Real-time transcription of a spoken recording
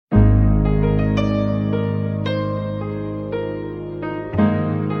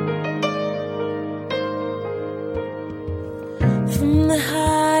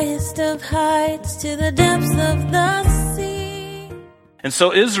with heights to the depths of the sea. And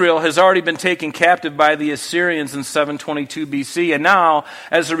so Israel has already been taken captive by the Assyrians in 722 BC. And now,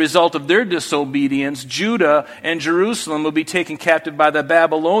 as a result of their disobedience, Judah and Jerusalem will be taken captive by the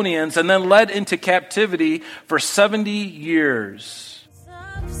Babylonians and then led into captivity for 70 years.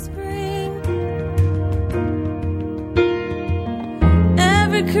 Spring.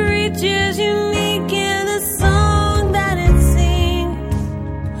 Every creature's unique in the song that it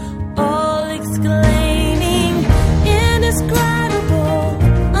sings, all exclaiming, indescribable,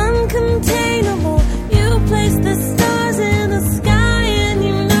 uncontainable. You place the stars in the sky and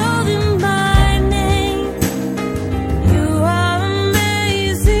you know them by name. You are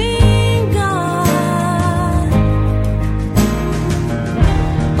amazing, God.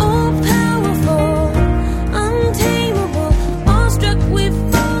 All powerful, untamable, awestruck we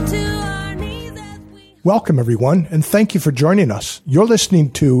fall to our knees as we... Welcome, everyone, and thank you for joining us. You're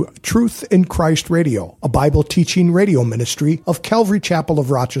listening to Truth in Christ Radio, a Bible teaching radio ministry of Calvary Chapel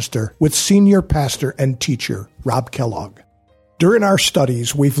of Rochester with senior pastor and teacher Rob Kellogg. During our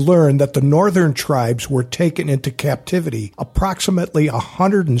studies, we've learned that the northern tribes were taken into captivity approximately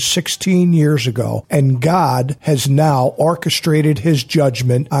 116 years ago, and God has now orchestrated his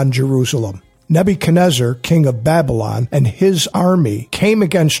judgment on Jerusalem. Nebuchadnezzar, king of Babylon, and his army came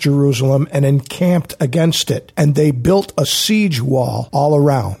against Jerusalem and encamped against it, and they built a siege wall all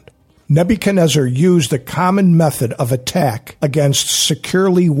around. Nebuchadnezzar used a common method of attack against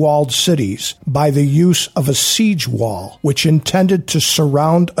securely walled cities by the use of a siege wall, which intended to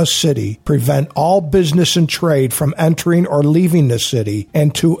surround a city, prevent all business and trade from entering or leaving the city,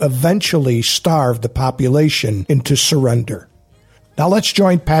 and to eventually starve the population into surrender. Now let's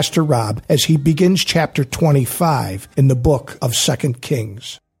join Pastor Rob as he begins chapter 25 in the book of 2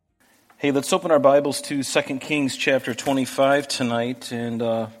 Kings. Hey, let's open our Bibles to 2 Kings chapter 25 tonight. And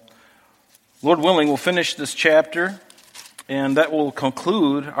Lord willing, we'll finish this chapter. And that will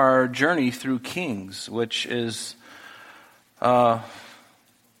conclude our journey through Kings, which is...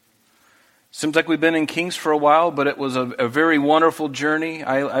 seems like we've been in Kings for a while, but it was a very wonderful journey.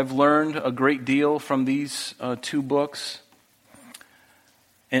 I've learned a great deal from these two books.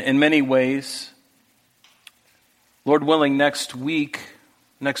 In many ways. Lord willing, next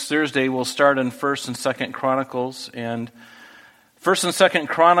Thursday, we'll start in 1st and 2nd Chronicles. And 1st and 2nd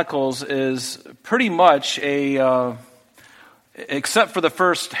Chronicles is pretty much except for the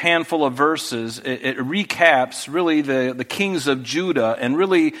first handful of verses, it recaps really the kings of Judah and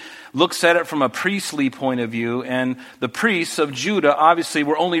really looks at it from a priestly point of view. And the priests of Judah, obviously,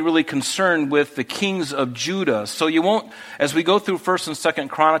 were only really concerned with the kings of Judah. So you won't, as we go through 1st and 2nd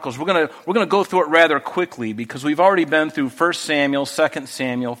Chronicles, we're gonna go through it rather quickly because we've already been through 1 Samuel, 2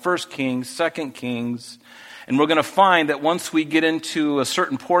 Samuel, 1 Kings, 2 Kings. And we're going to find that once we get into a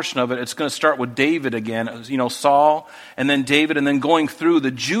certain portion of it, it's going to start with David again, Saul, and then David, and then going through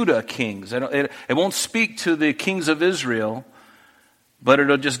the Judah kings. It won't speak to the kings of Israel, but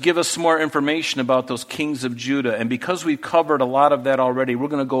it'll just give us some more information about those kings of Judah. And because we've covered a lot of that already, we're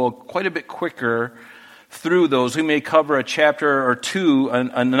going to go quite a bit quicker through those. We may cover a chapter or two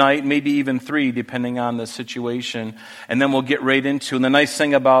a night, maybe even 3, depending on the situation. And then we'll get right into, and the nice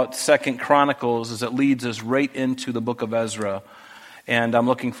thing about 2 Chronicles is it leads us right into the book of Ezra. And I'm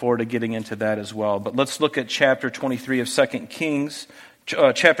looking forward to getting into that as well. But let's look at chapter 23 of 2 Kings,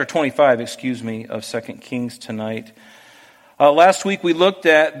 chapter 25, of 2 Kings tonight. Last week we looked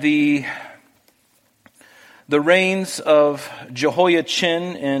at the reigns of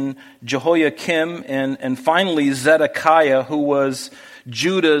Jehoiachin and Jehoiakim and finally Zedekiah, who was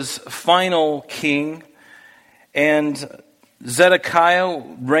Judah's final king. And Zedekiah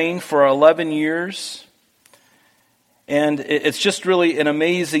reigned for 11 years. And it's just really an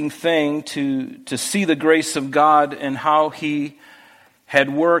amazing thing to see the grace of God and how he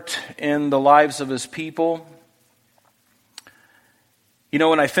had worked in the lives of his people.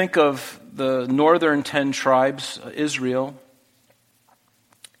 When I think of the northern 10 tribes, Israel,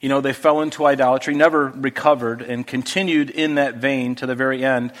 they fell into idolatry, never recovered, and continued in that vein to the very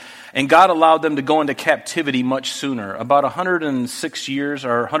end. And God allowed them to go into captivity much sooner, about 106 years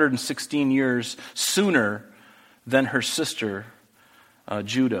or 116 years sooner than her sister,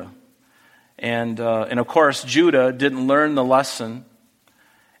 Judah. And of course, Judah didn't learn the lesson.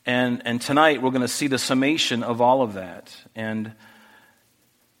 And tonight we're going to see the summation of all of that. And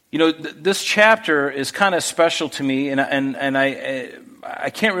this chapter is kind of special to me, and I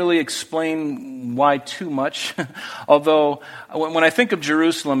can't really explain why too much. Although when I think of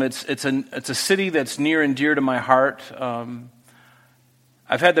Jerusalem, it's a city that's near and dear to my heart.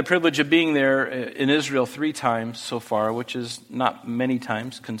 I've had the privilege of being there in Israel 3 times so far, which is not many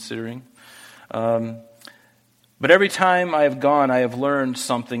times considering. But every time I have gone, I have learned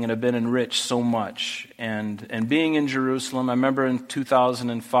something and have been enriched so much. And being in Jerusalem, I remember in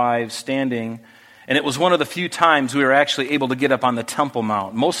 2005 standing, and it was one of the few times we were actually able to get up on the Temple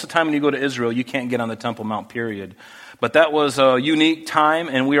Mount. Most of the time when you go to Israel, you can't get on the Temple Mount, period. But that was a unique time,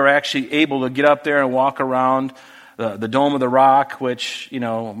 and we were actually able to get up there and walk around the Dome of the Rock, which,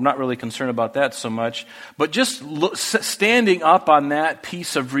 I'm not really concerned about that so much. But just standing up on that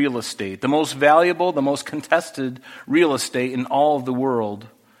piece of real estate, the most valuable, the most contested real estate in all of the world,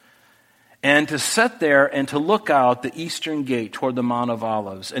 and to sit there and to look out the eastern gate toward the Mount of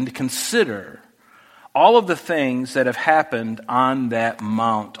Olives and to consider all of the things that have happened on that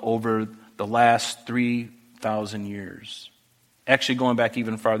mount over the last 3,000 years. Actually, going back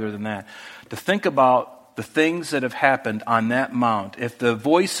even farther than that. To think about the things that have happened on that mount, if the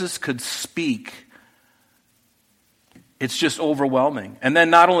voices could speak, it's just overwhelming. And then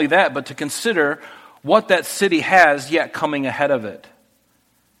not only that, but to consider what that city has yet coming ahead of it.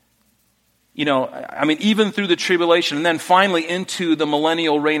 Even through the tribulation, and then finally into the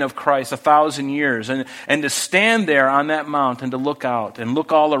millennial reign of Christ, 1,000 years, and to stand there on that mount and to look out and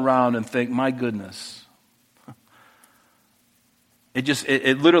look all around and think, my goodness.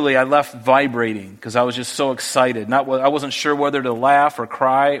 It literally, I left vibrating because I was just so excited. I wasn't sure whether to laugh or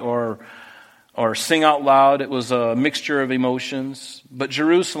cry or sing out loud. It was a mixture of emotions. But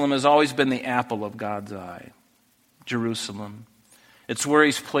Jerusalem has always been the apple of God's eye. Jerusalem. It's where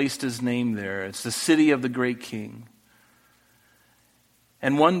He's placed His name there. It's the city of the great King.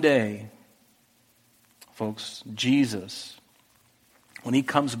 And one day, folks, Jesus, when He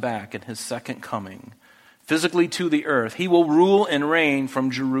comes back in His second coming, physically to the earth, He will rule and reign from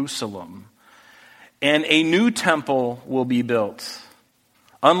Jerusalem. And a new temple will be built.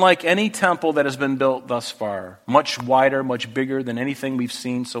 Unlike any temple that has been built thus far. Much wider, much bigger than anything we've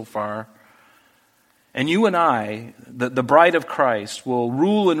seen so far. And you and I, the bride of Christ, will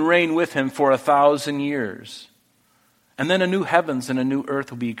rule and reign with Him for 1,000 years. And then a new heavens and a new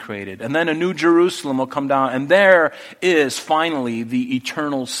earth will be created. And then a new Jerusalem will come down. And there is finally the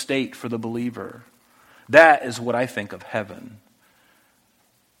eternal state for the believer. That is what I think of heaven.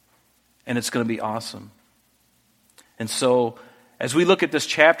 And it's going to be awesome. And so, as we look at this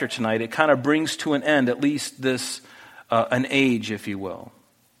chapter tonight, it kind of brings to an end at least this, an age, if you will,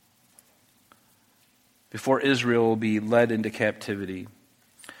 before Israel will be led into captivity.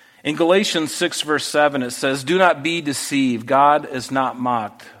 In Galatians 6, verse 7, it says, "Do not be deceived. God is not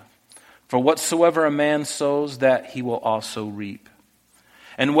mocked. For whatsoever a man sows, that he will also reap."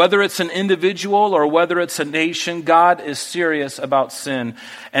 And whether it's an individual or whether it's a nation, God is serious about sin.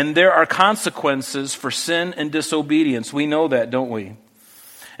 And there are consequences for sin and disobedience. We know that, don't we?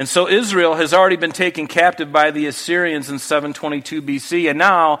 And so Israel has already been taken captive by the Assyrians in 722 BC. And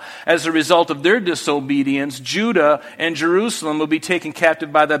now, as a result of their disobedience, Judah and Jerusalem will be taken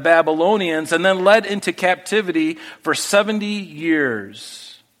captive by the Babylonians and then led into captivity for 70 years.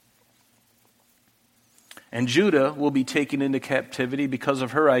 And Judah will be taken into captivity because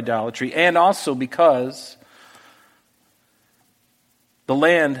of her idolatry and also because the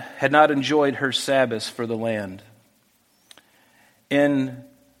land had not enjoyed her Sabbath for the land. In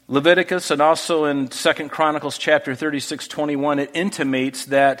Leviticus and also in 2 Chronicles chapter 36:21, it intimates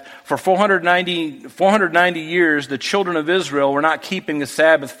that for 490 years, the children of Israel were not keeping the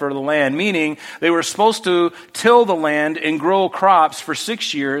Sabbath for the land, meaning they were supposed to till the land and grow crops for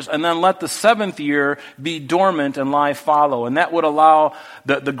 6 years and then let the 7th year be dormant and lie fallow. And that would allow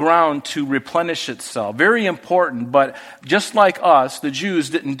the ground to replenish itself. Very important, but just like us, the Jews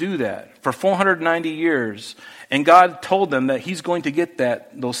didn't do that for 490 years. And God told them that He's going to get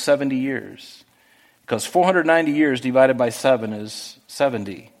those 70 years. Because 490 years divided by 7 is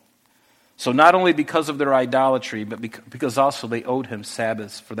 70. So not only because of their idolatry, but because also they owed Him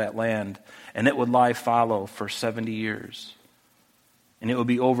Sabbaths for that land. And it would lie fallow for 70 years. And it would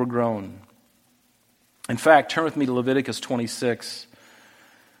be overgrown. In fact, turn with me to Leviticus 26.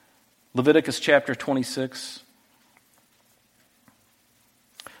 Leviticus chapter 26.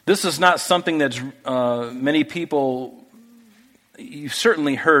 This is not something that's many people, you've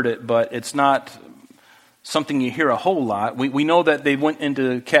certainly heard it, but it's not something you hear a whole lot. We know that they went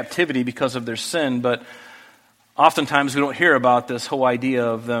into captivity because of their sin, but oftentimes we don't hear about this whole idea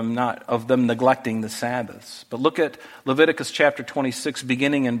of them neglecting the Sabbaths. But look at Leviticus chapter 26,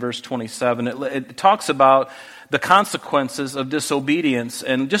 beginning in verse 27. It talks about the consequences of disobedience.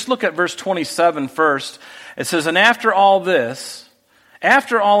 And just look at verse 27 first. It says, "And after all this,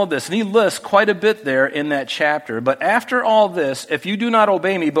 After all of this, and he lists quite a bit there in that chapter, but after all this, if you do not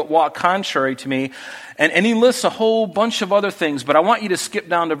obey me but walk contrary to me, and he lists a whole bunch of other things, but I want you to skip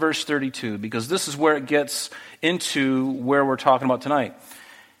down to verse 32 because this is where it gets into where we're talking about tonight.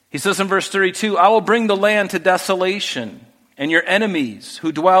 He says in verse 32, I will bring the land to desolation, and your enemies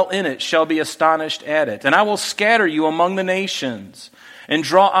who dwell in it shall be astonished at it. And I will scatter you among the nations and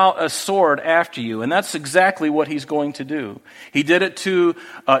draw out a sword after you. And that's exactly what he's going to do. He did it to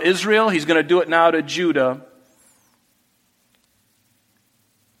Israel. He's going to do it now to Judah.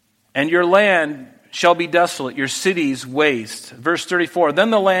 And your land shall be desolate, your cities waste. Verse 34,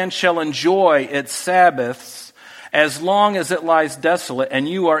 then the land shall enjoy its Sabbaths as long as it lies desolate, and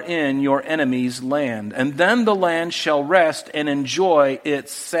you are in your enemy's land. And then the land shall rest and enjoy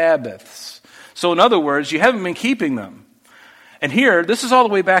its Sabbaths. So in other words, you haven't been keeping them. And here, this is all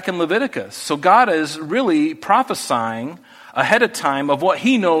the way back in Leviticus. So God is really prophesying ahead of time of what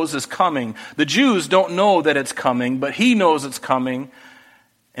he knows is coming. The Jews don't know that it's coming, but he knows it's coming.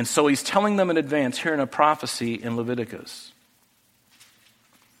 And so he's telling them in advance here in a prophecy in Leviticus.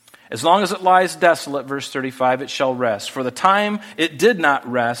 As long as it lies desolate, verse 35, it shall rest. For the time it did not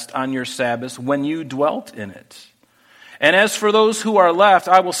rest on your Sabbaths when you dwelt in it. And as for those who are left,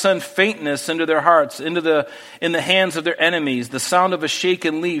 I will send faintness into their hearts, in the hands of their enemies. The sound of a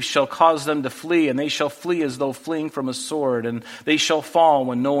shaken leaf shall cause them to flee, and they shall flee as though fleeing from a sword, and they shall fall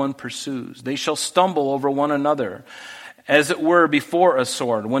when no one pursues. They shall stumble over one another, as it were before a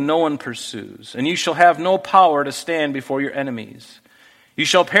sword, when no one pursues. And you shall have no power to stand before your enemies. You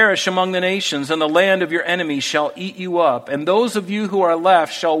shall perish among the nations, and the land of your enemies shall eat you up. And those of you who are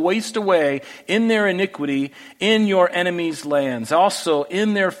left shall waste away in their iniquity in your enemies' lands. Also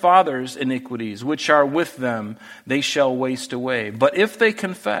in their fathers' iniquities, which are with them, they shall waste away. But if they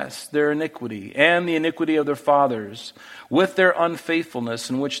confess their iniquity and the iniquity of their fathers, with their unfaithfulness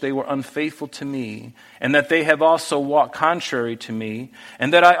in which they were unfaithful to me, and that they have also walked contrary to me,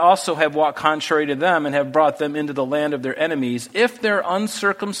 and that I also have walked contrary to them and have brought them into the land of their enemies, if their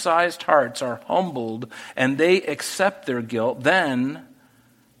uncircumcised hearts are humbled and they accept their guilt, then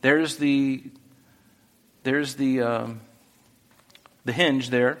there's the hinge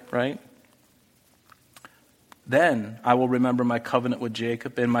there, right? Then I will remember my covenant with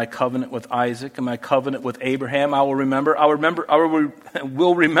Jacob and my covenant with Isaac and my covenant with Abraham. I will remember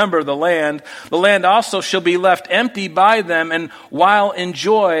the land. The land also shall be left empty by them, and will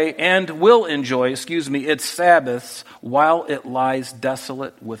enjoy its Sabbaths while it lies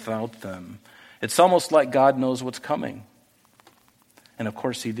desolate without them. It's almost like God knows what's coming. And of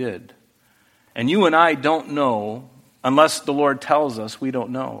course he did. And you and I don't know, unless the Lord tells us, we don't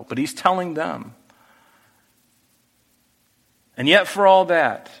know. But he's telling them. And yet for all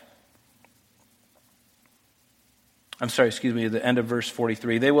that, the end of verse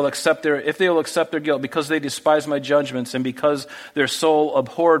 43, if they will accept their guilt because they despise my judgments and because their soul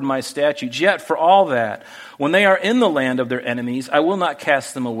abhorred my statutes, yet for all that, when they are in the land of their enemies, I will not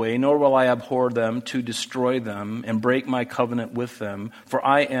cast them away, nor will I abhor them to destroy them and break my covenant with them, for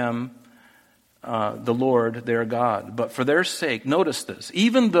I am the Lord their God. But for their sake, notice this,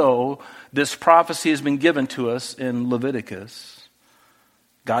 even though this prophecy has been given to us in Leviticus,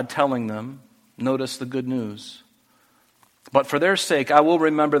 God telling them, notice the good news. But for their sake, I will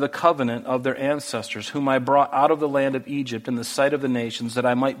remember the covenant of their ancestors, whom I brought out of the land of Egypt in the sight of the nations, that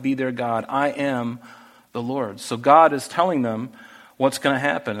I might be their God. I am the Lord. So God is telling them what's going to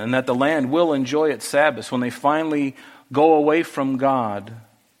happen, and that the land will enjoy its Sabbaths. When they finally go away from God,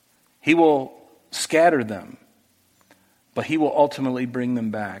 he will scatter them, but he will ultimately bring them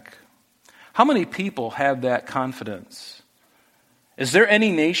back. How many people have that confidence? Is there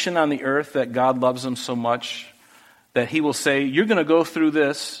any nation on the earth that God loves them so much that he will say, you're going to go through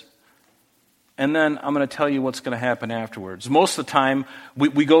this, and then I'm going to tell you what's going to happen afterwards? Most of the time,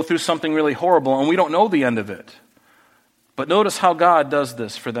 we go through something really horrible, and we don't know the end of it. But notice how God does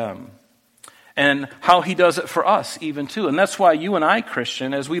this for them. And how he does it for us even too. And that's why you and I,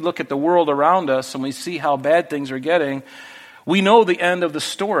 Christian, as we look at the world around us and we see how bad things are getting, we know the end of the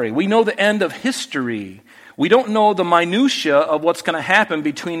story. We know the end of history. We don't know the minutia of what's going to happen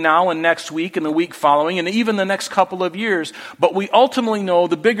between now and next week and the week following and even the next couple of years. But we ultimately know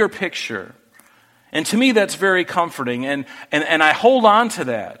the bigger picture. And to me, that's very comforting. And I hold on to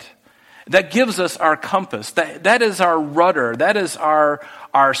that. That gives us our compass. That is our rudder. That is our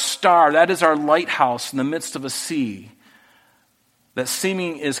star. That is our lighthouse in the midst of a sea that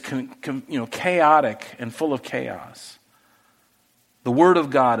seeming is chaotic and full of chaos. The Word of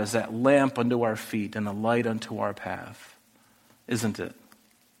God is that lamp unto our feet and a light unto our path, isn't it?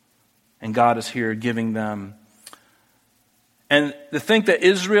 And God is here giving them And to think that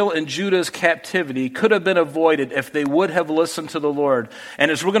Israel and Judah's captivity could have been avoided if they would have listened to the Lord.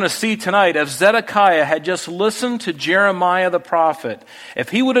 And as we're going to see tonight, if Zedekiah had just listened to Jeremiah the prophet, if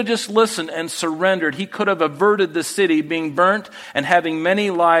he would have just listened and surrendered, he could have averted the city being burnt and having many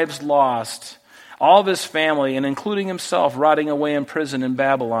lives lost. All of his family, and including himself, rotting away in prison in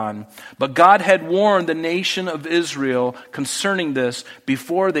Babylon. But God had warned the nation of Israel concerning this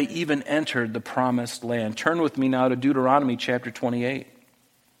before they even entered the promised land. Turn with me now to Deuteronomy chapter 28.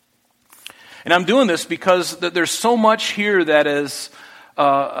 And I'm doing this because there's so much here that is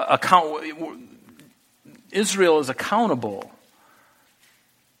Israel is accountable.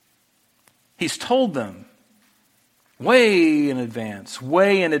 He's told them. Way in advance,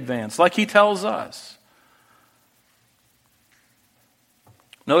 like he tells us.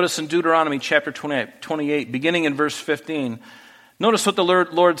 Notice in Deuteronomy chapter 28, beginning in verse 15, notice what the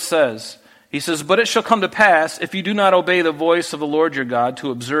Lord says. He says, "But it shall come to pass, if you do not obey the voice of the Lord your God,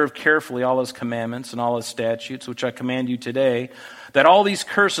 to observe carefully all his commandments and all his statutes, which I command you today, that all these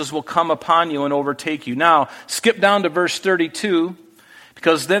curses will come upon you and overtake you." Now, skip down to verse 32.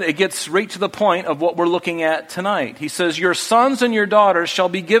 Because then it gets right to the point of what we're looking at tonight. He says, "Your sons and your daughters shall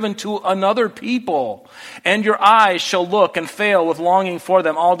be given to another people, and your eyes shall look and fail with longing for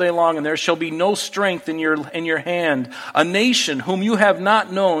them all day long, and there shall be no strength in your hand. A nation whom you have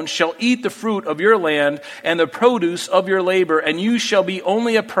not known shall eat the fruit of your land and the produce of your labor, and you shall be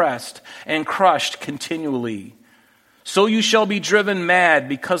only oppressed and crushed continually. So you shall be driven mad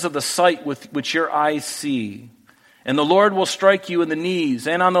because of the sight with which your eyes see. And the Lord will strike you in the knees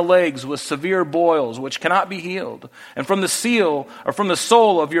and on the legs with severe boils, which cannot be healed. And from the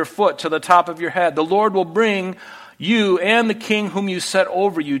sole of your foot to the top of your head, the Lord will bring you and the king whom you set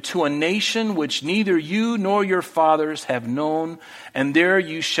over you to a nation which neither you nor your fathers have known. And there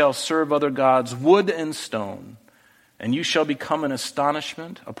you shall serve other gods, wood and stone. And you shall become an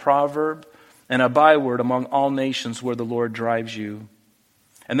astonishment, a proverb, and a byword among all nations where the Lord drives you."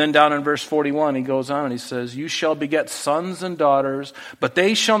 And then down in verse 41, he goes on and he says, "You shall beget sons and daughters, but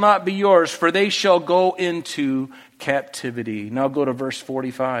they shall not be yours, for they shall go into captivity." Now go to verse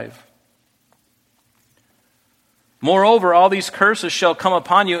 45. "Moreover, all these curses shall come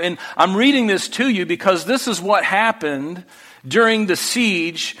upon you." And I'm reading this to you because this is what happened during the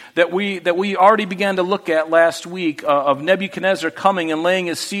siege that we already began to look at last week of Nebuchadnezzar coming and laying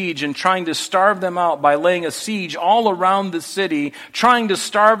a siege and trying to starve them out by laying a siege all around the city, trying to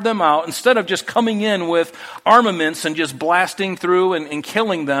starve them out. Instead of just coming in with armaments and just blasting through and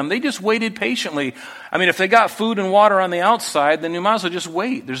killing them, they just waited patiently. I mean, if they got food and water on the outside, then you might as well just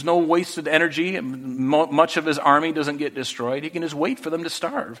wait. There's no wasted energy. Much of his army doesn't get destroyed. He can just wait for them to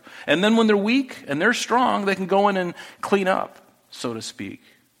starve. And then when they're weak and they're strong, they can go in and clean up, so to speak.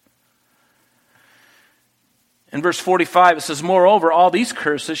 In verse 45, it says, "Moreover, all these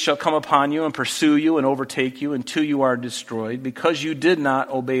curses shall come upon you and pursue you and overtake you until you are destroyed, because you did not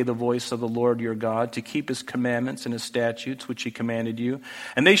obey the voice of the Lord your God to keep his commandments and his statutes which he commanded you.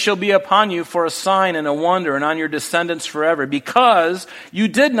 And they shall be upon you for a sign and a wonder, and on your descendants forever, because you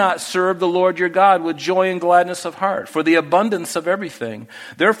did not serve the Lord your God with joy and gladness of heart, for the abundance of everything.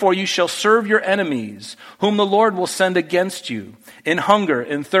 Therefore you shall serve your enemies, whom the Lord will send against you, in hunger,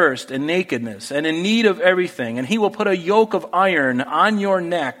 in thirst, in nakedness, and in need of everything. And he will put a yoke of iron on your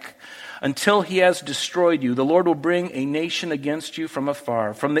neck until he has destroyed you. The Lord will bring a nation against you from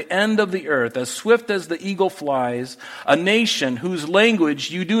afar, from the end of the earth, as swift as the eagle flies, a nation whose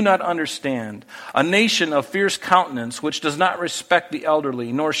language you do not understand, a nation of fierce countenance, which does not respect the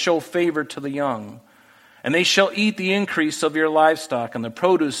elderly, nor show favor to the young. And they shall eat the increase of your livestock and the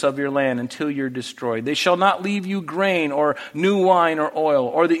produce of your land until you're destroyed. They shall not leave you grain or new wine or oil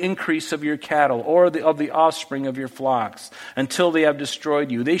or the increase of your cattle or of the offspring of your flocks until they have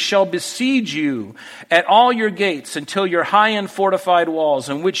destroyed you. They shall besiege you at all your gates until your high and fortified walls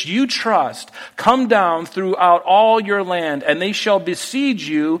in which you trust come down throughout all your land. And they shall besiege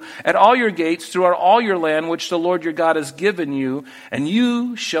you at all your gates throughout all your land which the Lord your God has given you. And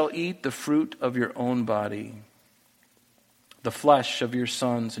you shall eat the fruit of your own body, the flesh of your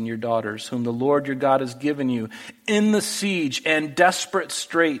sons and your daughters, whom the Lord your God has given you in the siege and desperate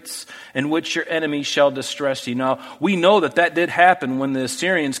straits in which your enemies shall distress you." Now, we know that did happen when the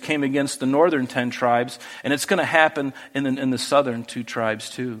Assyrians came against the northern 10 tribes, and it's going to happen in the southern 2 tribes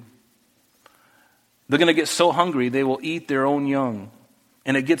too. They're going to get so hungry they will eat their own young,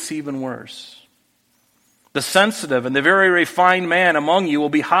 and it gets even worse. The sensitive and the very refined man among you will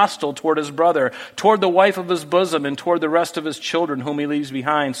be hostile toward his brother, toward the wife of his bosom, and toward the rest of his children whom he leaves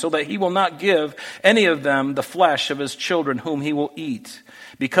behind, so that he will not give any of them the flesh of his children whom he will eat,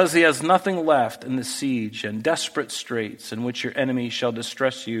 because he has nothing left in the siege and desperate straits in which your enemy shall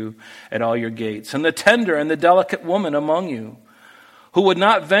distress you at all your gates. And the tender and the delicate woman among you, who would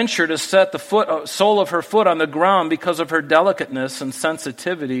not venture to set the sole of her foot on the ground because of her delicateness and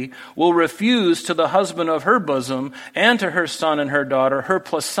sensitivity, will refuse to the husband of her bosom and to her son and her daughter her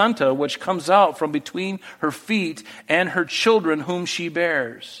placenta, which comes out from between her feet, and her children whom she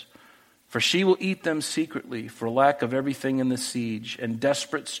bears. For she will eat them secretly for lack of everything in the siege and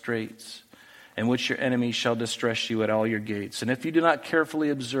desperate straits, in which your enemy shall distress you at all your gates. And if you do not carefully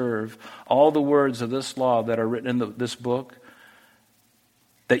observe all the words of this law that are written in this book,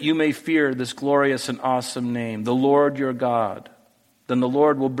 that you may fear this glorious and awesome name, the Lord your God, then the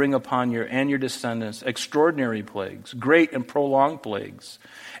Lord will bring upon you and your descendants extraordinary plagues, great and prolonged plagues,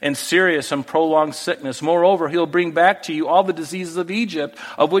 and serious and prolonged sickness. Moreover, he'll bring back to you all the diseases of Egypt,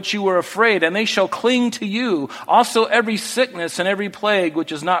 of which you were afraid, and they shall cling to you. Also every sickness and every plague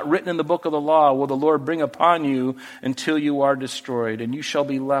which is not written in the book of the law will the Lord bring upon you until you are destroyed, and you shall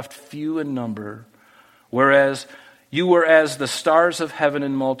be left few in number, whereas you were as the stars of heaven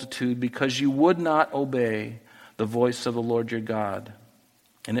in multitude, because you would not obey the voice of the Lord your God.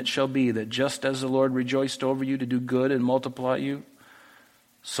 And it shall be that just as the Lord rejoiced over you to do good and multiply you,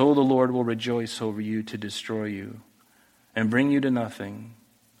 so the Lord will rejoice over you to destroy you and bring you to nothing.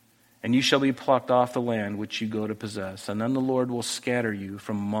 And you shall be plucked off the land which you go to possess. And then the Lord will scatter you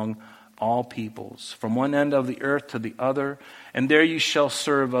from among all peoples, from one end of the earth to the other, and there you shall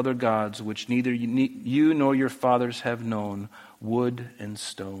serve other gods, which neither you nor your fathers have known, wood and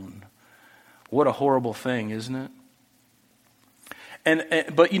stone. What a horrible thing, isn't it?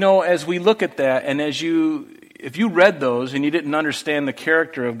 But as we look at that, and if you read those and you didn't understand the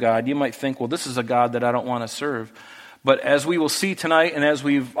character of God, you might think, well, this is a God that I don't want to serve. But as we will see tonight, and as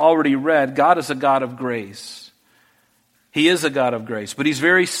we've already read, God is a God of grace. He is a God of grace, but he's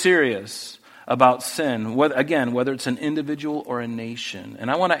very serious about sin, whether it's an individual or a nation.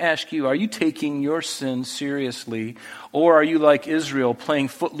 And I want to ask you, are you taking your sin seriously, or are you like Israel, playing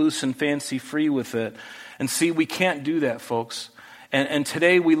footloose and fancy-free with it? And see, we can't do that, folks. And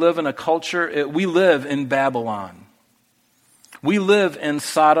today we live in a culture, we live in Babylon. We live in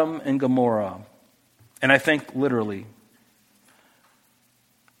Sodom and Gomorrah. And I think literally.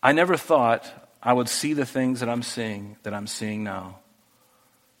 I never thought I would see the things that I'm seeing now.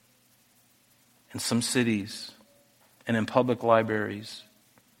 In some cities and in public libraries.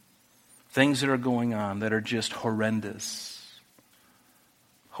 Things that are going on that are just horrendous.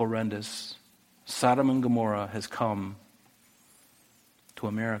 Horrendous. Sodom and Gomorrah has come to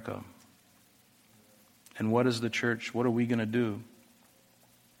America. And what is the church? What are we going to do?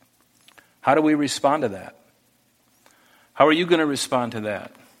 How do we respond to that? How are you going to respond to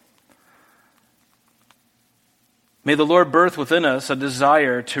that? May the Lord birth within us a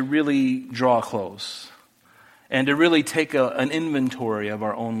desire to really draw close and to really take an inventory of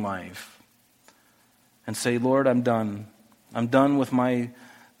our own life and say, Lord, I'm done. I'm done with the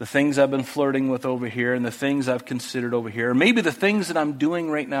things I've been flirting with over here and the things I've considered over here. Or maybe the things that I'm doing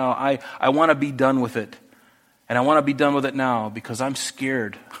right now, I want to be done with it. And I want to be done with it now because I'm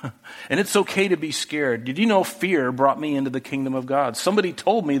scared. And it's okay to be scared. Did you know fear brought me into the kingdom of God? Somebody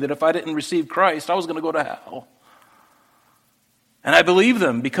told me that if I didn't receive Christ, I was going to go to hell. And I believed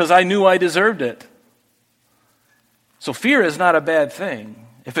them because I knew I deserved it. So fear is not a bad thing.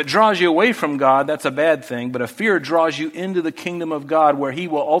 If it draws you away from God, that's a bad thing. But if fear draws you into the kingdom of God, where he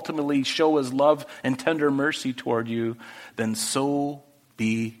will ultimately show his love and tender mercy toward you, then so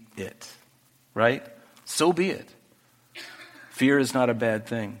be it. Right? So be it. Fear is not a bad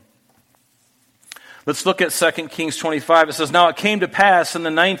thing. Let's look at 2 Kings 25. It says, Now it came to pass in the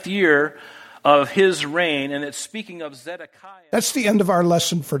 9th year of his reign, and it's speaking of Zedekiah. That's the end of our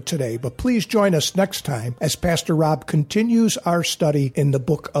lesson for today, but please join us next time as Pastor Rob continues our study in the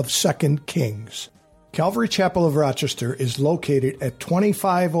book of 2 Kings. Calvary Chapel of Rochester is located at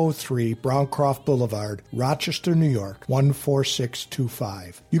 2503 Browncroft Boulevard, Rochester, New York,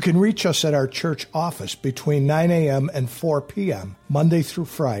 14625. You can reach us at our church office between 9 a.m. and 4 p.m., Monday through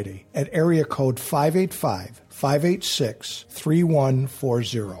Friday, at area code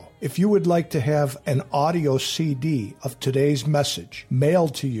 585-586-3140. If you would like to have an audio CD of today's message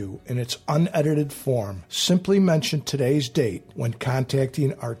mailed to you in its unedited form, simply mention today's date when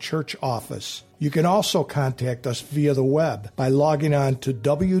contacting our church office. You can also contact us via the web by logging on to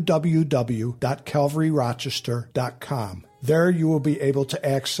www.calvaryrochester.com. There you will be able to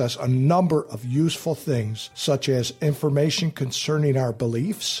access a number of useful things, such as information concerning our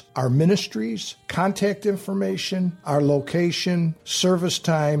beliefs, our ministries, contact information, our location, service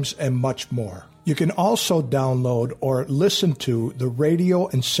times, and much more. You can also download or listen to the radio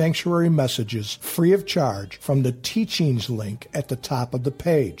and sanctuary messages free of charge from the teachings link at the top of the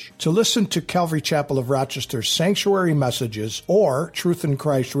page. To listen to Calvary Chapel of Rochester's sanctuary messages or Truth in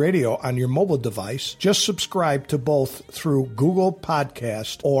Christ Radio on your mobile device, just subscribe to both through Google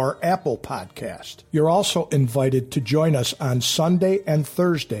Podcast or Apple Podcast. You're also invited to join us on Sunday and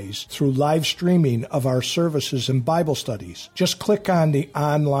Thursdays through live streaming of our services and Bible studies. Just click on the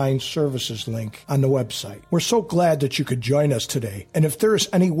online services link on the website. We're so glad that you could join us today. And if there is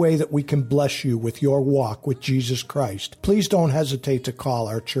any way that we can bless you with your walk with Jesus Christ, please don't hesitate to call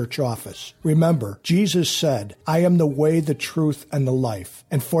our church office. Remember, Jesus said, "I am the way, the truth, and the life.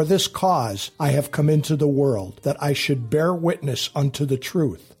 And for this cause I have come into the world, that I should bear witness unto the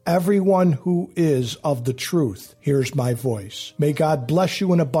truth. Everyone who is of the truth hears my voice." May God bless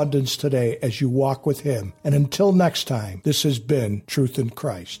you in abundance today as you walk with Him. And until next time, this has been Truth in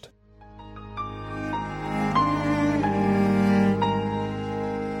Christ.